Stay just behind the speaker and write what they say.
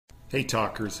Hey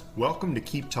talkers, welcome to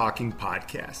Keep Talking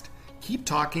Podcast. Keep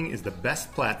Talking is the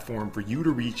best platform for you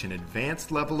to reach an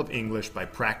advanced level of English by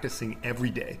practicing every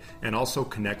day and also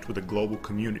connect with a global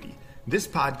community. This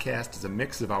podcast is a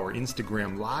mix of our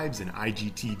Instagram lives and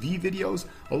IGTV videos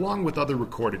along with other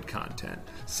recorded content.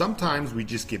 Sometimes we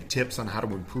just give tips on how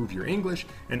to improve your English,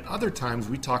 and other times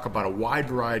we talk about a wide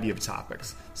variety of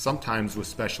topics, sometimes with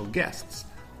special guests.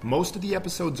 Most of the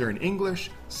episodes are in English,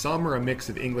 some are a mix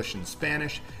of English and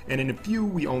Spanish, and in a few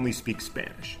we only speak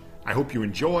Spanish. I hope you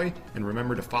enjoy, and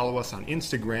remember to follow us on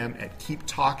Instagram at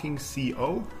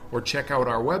KeepTalkingCO, or check out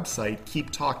our website,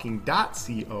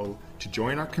 keeptalking.co, to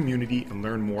join our community and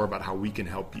learn more about how we can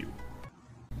help you.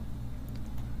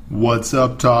 What's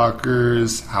up,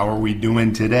 talkers? How are we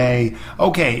doing today?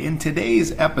 Okay, in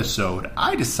today's episode,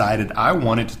 I decided I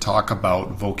wanted to talk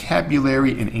about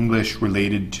vocabulary in English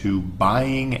related to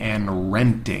buying and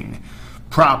renting.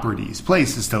 Properties,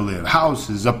 places to live,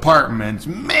 houses, apartments,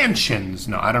 mansions.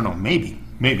 No, I don't know, maybe.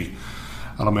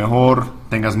 A lo mejor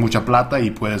tengas mucha plata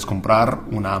y puedes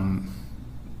comprar una...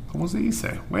 ¿Cómo se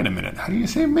dice? Wait a minute, how do you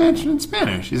say mansion in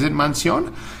Spanish? Is it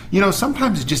mansión? You know,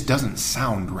 sometimes it just doesn't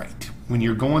sound right. When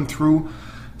you're going through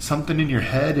something in your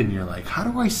head and you're like, how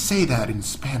do I say that in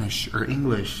Spanish or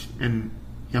English? And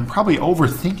I'm probably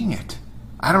overthinking it.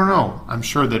 I don't know. I'm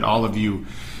sure that all of you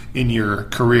in your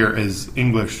career as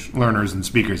English learners and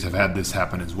speakers have had this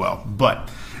happen as well. But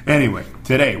anyway,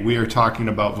 today we are talking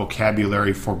about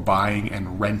vocabulary for buying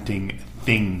and renting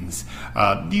things.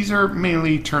 These are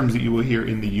mainly terms that you will hear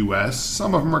in the U.S.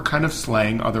 Some of them are kind of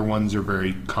slang. Other ones are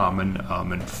very common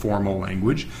and formal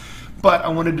language. But I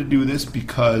wanted to do this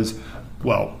because,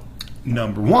 well,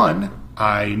 number one,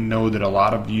 I know that a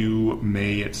lot of you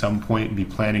may at some point be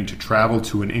planning to travel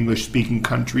to an English-speaking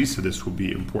country, so this will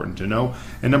be important to know.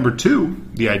 And number two,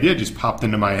 the idea just popped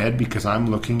into my head because I'm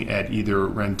looking at either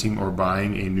renting or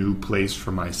buying a new place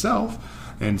for myself.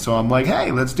 And so I'm like,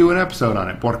 hey, let's do an episode on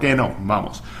it. ¿Por qué no?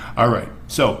 Vamos. All right.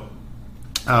 So,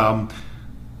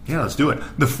 yeah, let's do it.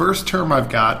 The first term I've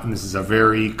got, and this is a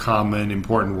very common,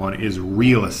 important one, is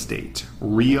real estate.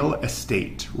 Real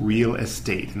estate.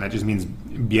 And that just means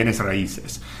bienes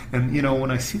raíces. And, you know,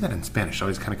 when I see that in Spanish, it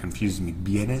always kind of confuses me.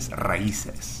 Bienes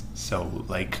raíces. So,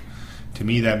 like, to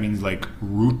me, that means, like,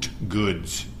 root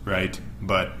goods, right?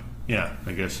 But, yeah,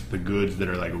 I guess the goods that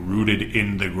are, like, rooted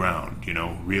in the ground, you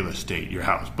know, real estate, your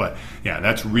house. But, yeah,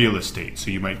 that's real estate. So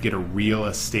you might get a real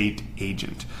estate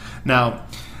agent. Now,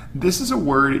 this is a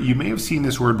word, you may have seen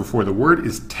this word before. The word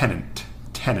is tenant.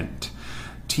 Tenant.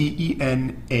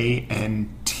 T-E-N-A-N-T.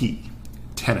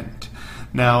 Tenant.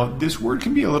 Now, this word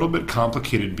can be a little bit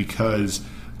complicated because,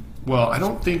 well, I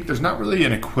don't think, there's not really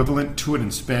an equivalent to it in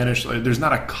Spanish. There's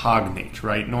not a cognate,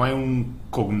 right? No hay un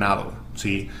cognado,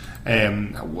 see?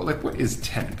 Well, like, what is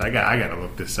tenant? I gotta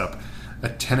look this up. A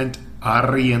tenant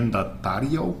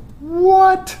arrendatario?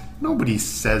 What? Nobody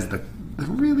says that.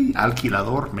 Really?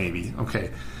 Alquilador, maybe.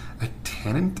 Okay. A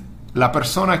tenant? La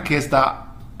persona que está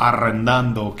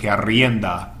arrendando, que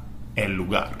arrienda el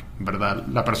lugar, ¿verdad?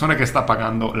 La persona que está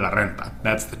pagando la renta.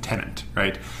 That's the tenant,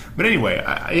 right? But anyway,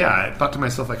 I thought to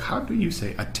myself, like, how do you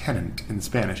say a tenant in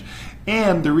Spanish?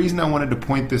 And the reason I wanted to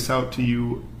point this out to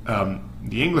you,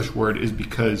 the English word, is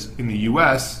because in the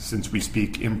U.S., since we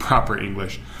speak improper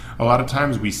English, a lot of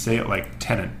times we say it like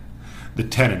tenant. The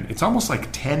tenant. It's almost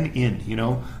like 10 in, you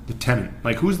know? The tenant.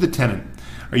 Like, who's the tenant?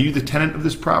 Are you the tenant of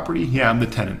this property? Yeah, I'm the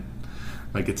tenant.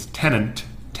 Like, it's tenant,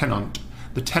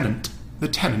 the tenant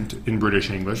in British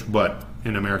English, but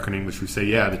in American English we say,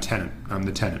 yeah, the tenant. I'm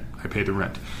the tenant. I pay the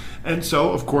rent. And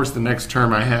so, of course, the next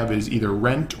term I have is either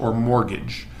rent or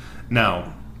mortgage.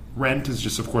 Now, rent is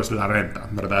just, of course, la renta,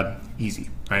 ¿verdad? Easy,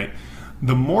 right?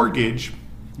 The mortgage,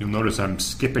 you'll notice I'm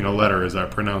skipping a letter as I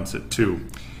pronounce it too.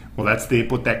 Well, that's the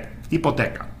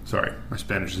hipoteca. Sorry, my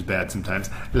Spanish is bad sometimes.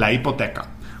 La hipoteca.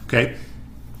 Okay?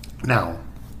 Now,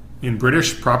 in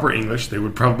British proper English, they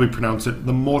would probably pronounce it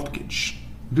the mortgage.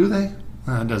 Do they?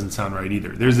 It doesn't sound right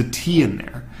either. There's a T in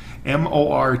there.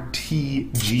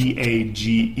 M-O-R-T-G-A-G-E,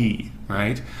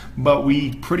 right? But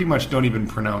we pretty much don't even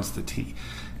pronounce the T.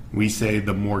 We say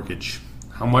the mortgage.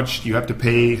 How much do you have to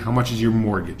pay? How much is your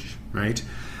mortgage, right?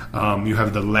 You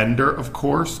have the lender, of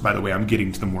course. By the way, I'm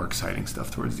getting to the more exciting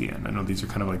stuff towards the end. I know these are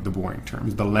kind of like the boring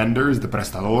terms. The lender is the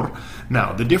prestador.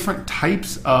 Now, the different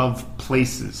types of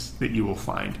places that you will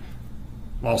find.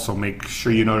 Also, make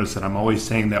sure you notice that I'm always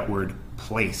saying that word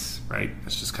place, right?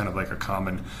 It's just kind of like a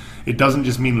common. It doesn't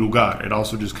just mean lugar. It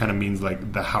also just kind of means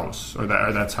like the house, or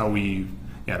that's how we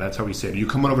say it. Are you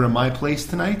coming over to my place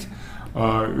tonight?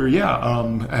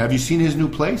 Have you seen his new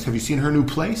place? Have you seen her new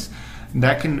place?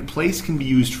 Place can be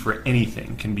used for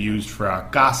anything. Can be used for a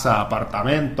casa,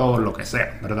 apartamento, lo que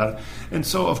sea, ¿verdad? And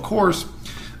so, of course,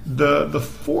 the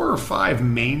 4 or 5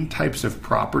 main types of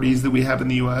properties that we have in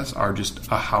the U.S. are just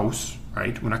a house,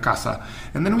 right? Una casa.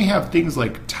 And then we have things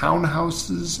like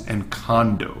townhouses and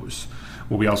condos.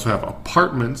 Well, we also have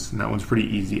apartments, and that one's pretty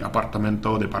easy.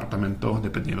 Apartamento, departamento,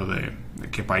 dependiendo de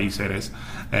qué país eres.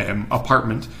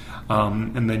 Apartment.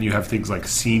 And then you have things like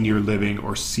senior living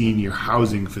or senior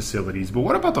housing facilities. But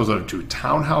what about those other two?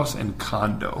 Townhouse and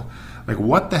condo. Like,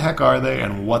 what the heck are they,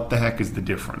 and what the heck is the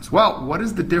difference? Well, what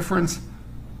is the difference?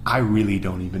 I really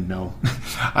don't even know.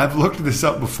 I've looked this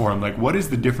up before. I'm like, what is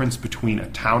the difference between a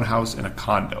townhouse and a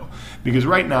condo? Because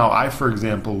right now, I, for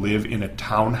example, live in a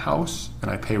townhouse, and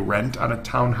I pay rent on a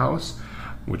townhouse,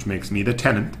 which makes me the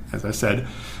tenant, as I said.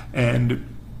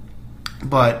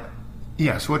 But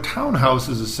yeah, so a townhouse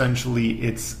is essentially,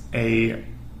 it's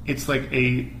like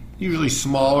a usually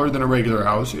smaller than a regular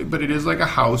house, but it is like a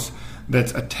house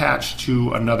that's attached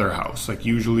to another house. Like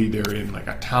usually they're in like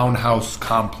a townhouse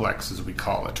complex, as we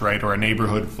call it, right? Or a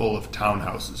neighborhood full of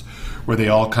townhouses where they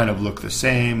all kind of look the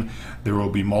same. There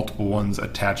will be multiple ones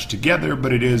attached together,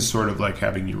 but it is sort of like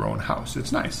having your own house.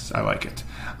 It's nice. I like it.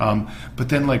 But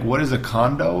then, like, what is a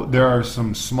condo? There are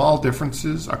some small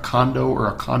differences, a condo or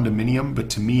a condominium, but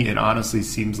to me it honestly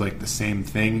seems like the same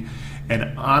thing.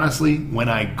 And honestly, when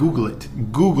I Google it,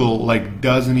 Google like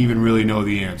doesn't even really know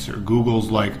the answer. Google's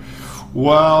like,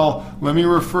 well, let me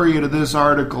refer you to this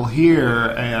article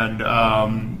here,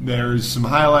 and there's some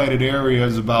highlighted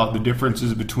areas about the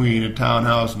differences between a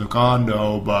townhouse and a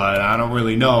condo, but I don't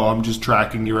really know. I'm just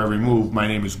tracking your every move. My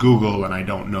name is Google, and I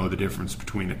don't know the difference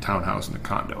between a townhouse and a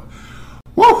condo.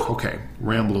 Woo! Okay,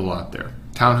 rambled a lot there.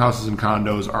 Townhouses and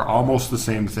condos are almost the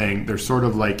same thing. They're sort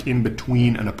of like in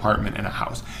between an apartment and a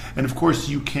house. And of course,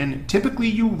 typically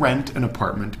you rent an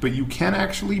apartment, but you can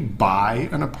actually buy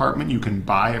an apartment. You can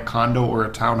buy a condo or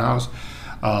a townhouse,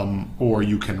 or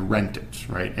you can rent it,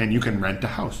 right? And you can rent a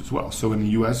house as well. So in the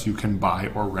U.S., you can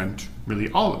buy or rent really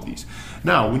all of these.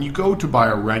 Now, when you go to buy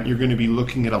or rent, you're going to be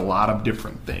looking at a lot of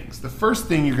different things. The first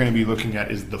thing you're going to be looking at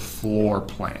is the floor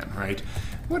plan, right?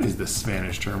 What is the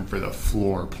Spanish term for the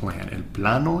floor plan? El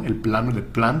plano de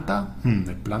planta?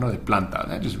 El plano de planta.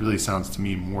 That just really sounds to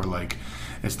me more like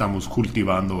estamos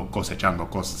cultivando, cosechando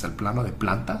cosas. El plano de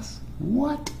plantas?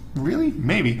 What? Really?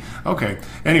 Maybe. Okay.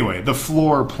 Anyway, the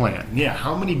floor plan. Yeah,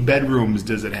 how many bedrooms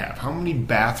does it have? How many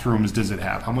bathrooms does it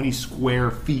have? How many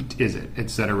square feet is it?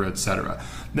 Etc., etc.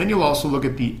 Then you'll also look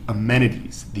at the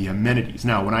amenities. The amenities.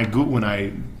 Now, when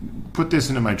I put this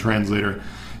into my translator,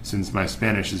 since my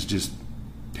Spanish is just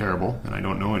terrible, and I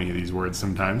don't know any of these words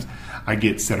sometimes, I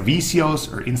get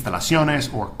servicios or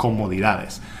instalaciones or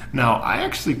comodidades. Now, I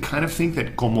actually kind of think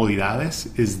that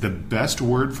comodidades is the best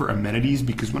word for amenities,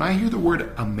 because when I hear the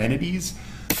word amenities,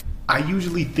 I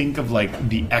usually think of like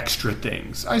the extra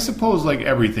things. I suppose like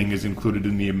everything is included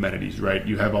in the amenities, right?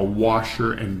 You have a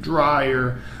washer and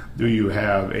dryer. Do you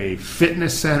have a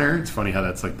fitness center? It's funny how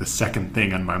that's like the second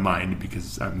thing on my mind,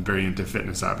 because I'm very into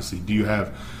fitness, obviously. Do you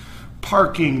have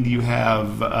parking? Do you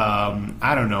have,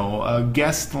 I don't know, a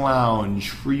guest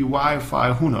lounge, free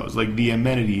Wi-Fi? Who knows? Like the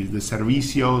amenities, the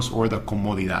servicios, or the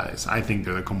comodidades. I think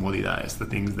they're the comodidades, the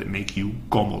things that make you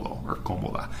cómodo or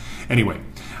cómoda. Anyway,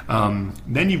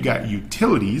 then you've got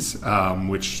utilities,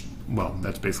 which, well,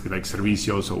 that's basically like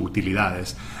servicios or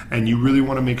utilidades, and you really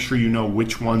want to make sure you know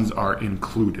which ones are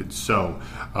included. So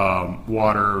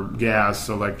water, gas,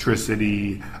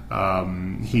 electricity,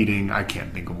 heating, I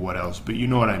can't think of what else, but you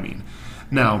know what I mean.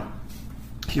 Now,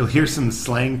 you'll hear some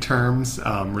slang terms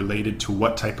related to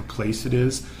what type of place it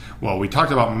is. Well, we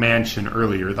talked about mansion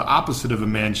earlier. The opposite of a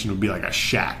mansion would be like a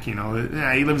shack. You know,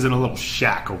 he lives in a little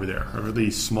shack over there, a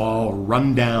really small,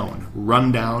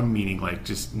 rundown meaning like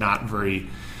just not very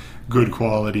good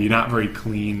quality, not very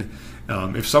clean.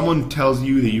 If someone tells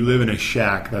you that you live in a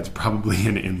shack, that's probably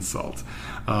an insult.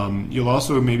 You'll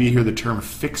also maybe hear the term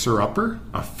fixer-upper.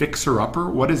 A fixer-upper.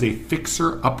 What is a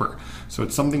fixer-upper? So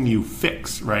it's something you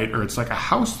fix, right? Or it's like a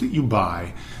house that you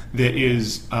buy that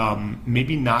is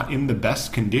maybe not in the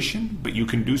best condition, but you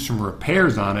can do some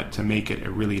repairs on it to make it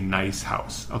a really nice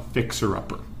house. A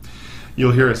fixer-upper.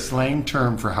 You'll hear a slang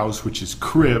term for house, which is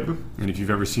crib. And if you've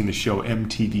ever seen the show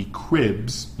MTV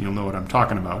Cribs, you'll know what I'm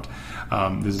talking about.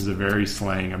 This is a very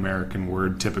slang American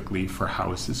word typically for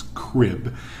house is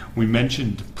crib. We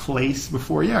mentioned place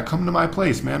before. Yeah, come to my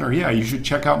place, man. Or yeah, you should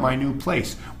check out my new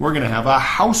place. We're going to have a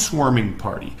housewarming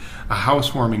party. A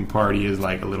housewarming party is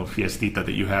like a little fiestita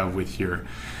that you have with your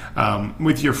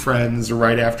with your friends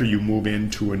right after you move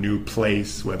into a new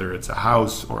place, whether it's a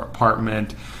house or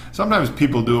apartment. Sometimes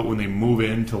people do it when they move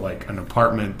into like an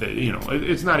apartment that,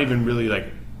 it's not even really like,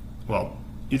 well,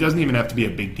 it doesn't even have to be a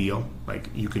big deal. Like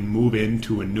you can move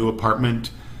into a new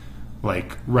apartment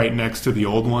like right next to the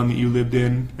old one that you lived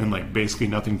in, and like basically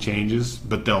nothing changes,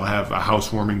 but they'll have a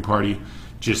housewarming party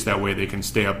just that way they can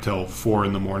stay up till 4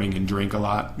 a.m. and drink a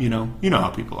lot. You know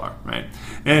how people are, right?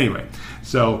 Anyway,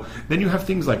 so then you have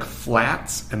things like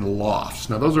flats and lofts.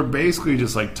 Now those are basically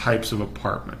just like types of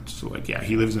apartments. So like, yeah,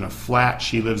 he lives in a flat,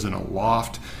 she lives in a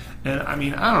loft. And I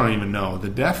mean, I don't even know the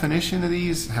definition of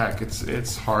these. Heck,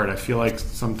 it's hard. I feel like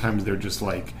sometimes they're just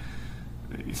like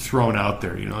thrown out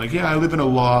there, like, yeah, I live in a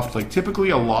loft. Like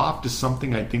typically a loft is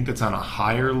something I think that's on a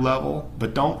higher level,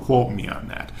 but don't quote me on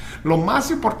that. Lo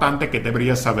más importante que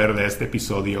deberías saber de este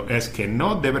episodio es que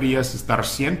no deberías estar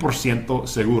 100%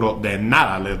 seguro de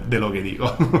nada de lo que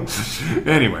digo.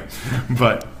 Anyway,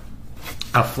 but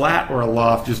a flat or a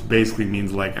loft just basically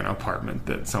means like an apartment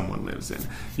that someone lives in.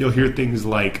 You'll hear things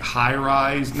like high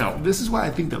rise. Now, this is why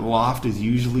I think that loft is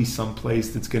usually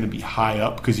someplace that's going to be high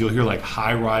up, because you'll hear like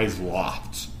high rise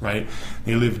lofts, right?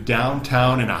 They live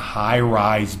downtown in a high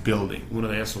rise building. Uno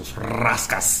de esos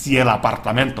rascacielos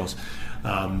apartamentos.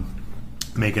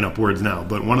 Making up words now,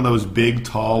 but one of those big,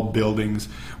 tall buildings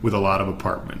with a lot of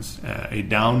apartments. A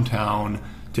downtown,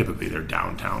 typically they're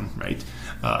downtown, right?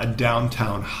 A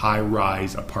downtown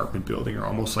high-rise apartment building, or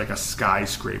almost like a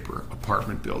skyscraper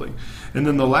apartment building. And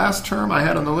then the last term I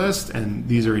had on the list, and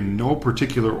these are in no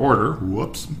particular order,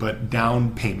 but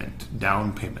down payment,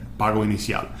 pago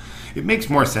inicial. It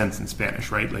makes more sense in Spanish,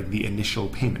 right? Like the initial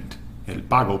payment, el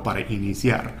pago para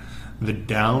iniciar, the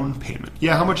down payment.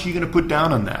 Yeah, how much are you going to put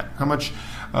down on that? How much,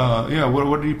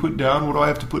 what do you put down? What do I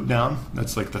have to put down?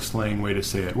 That's like the slang way to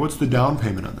say it. What's the down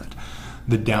payment on that?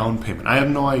 The down payment. I have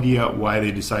no idea why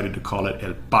they decided to call it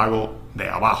el pago de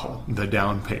abajo, the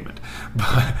down payment.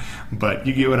 But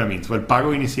you get what I mean. So el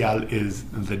pago inicial is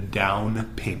the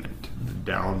down payment.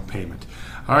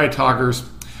 All right, talkers.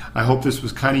 I hope this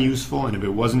was kind of useful, and if it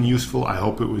wasn't useful, I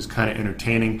hope it was kind of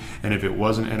entertaining, and if it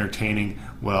wasn't entertaining,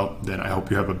 well, then I hope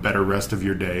you have a better rest of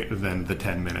your day than the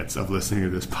 10 minutes of listening to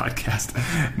this podcast.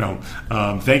 No.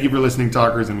 Thank you for listening,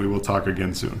 talkers, and we will talk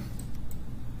again soon.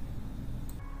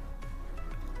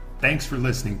 Thanks for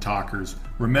listening, talkers.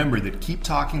 Remember that Keep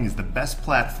Talking is the best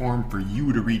platform for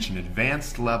you to reach an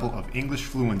advanced level of English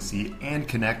fluency and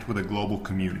connect with a global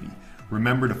community.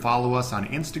 Remember to follow us on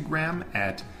Instagram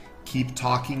at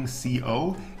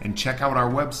KeepTalkingCO and check out our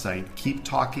website,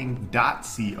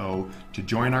 keeptalking.co, to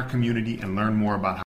join our community and learn more about how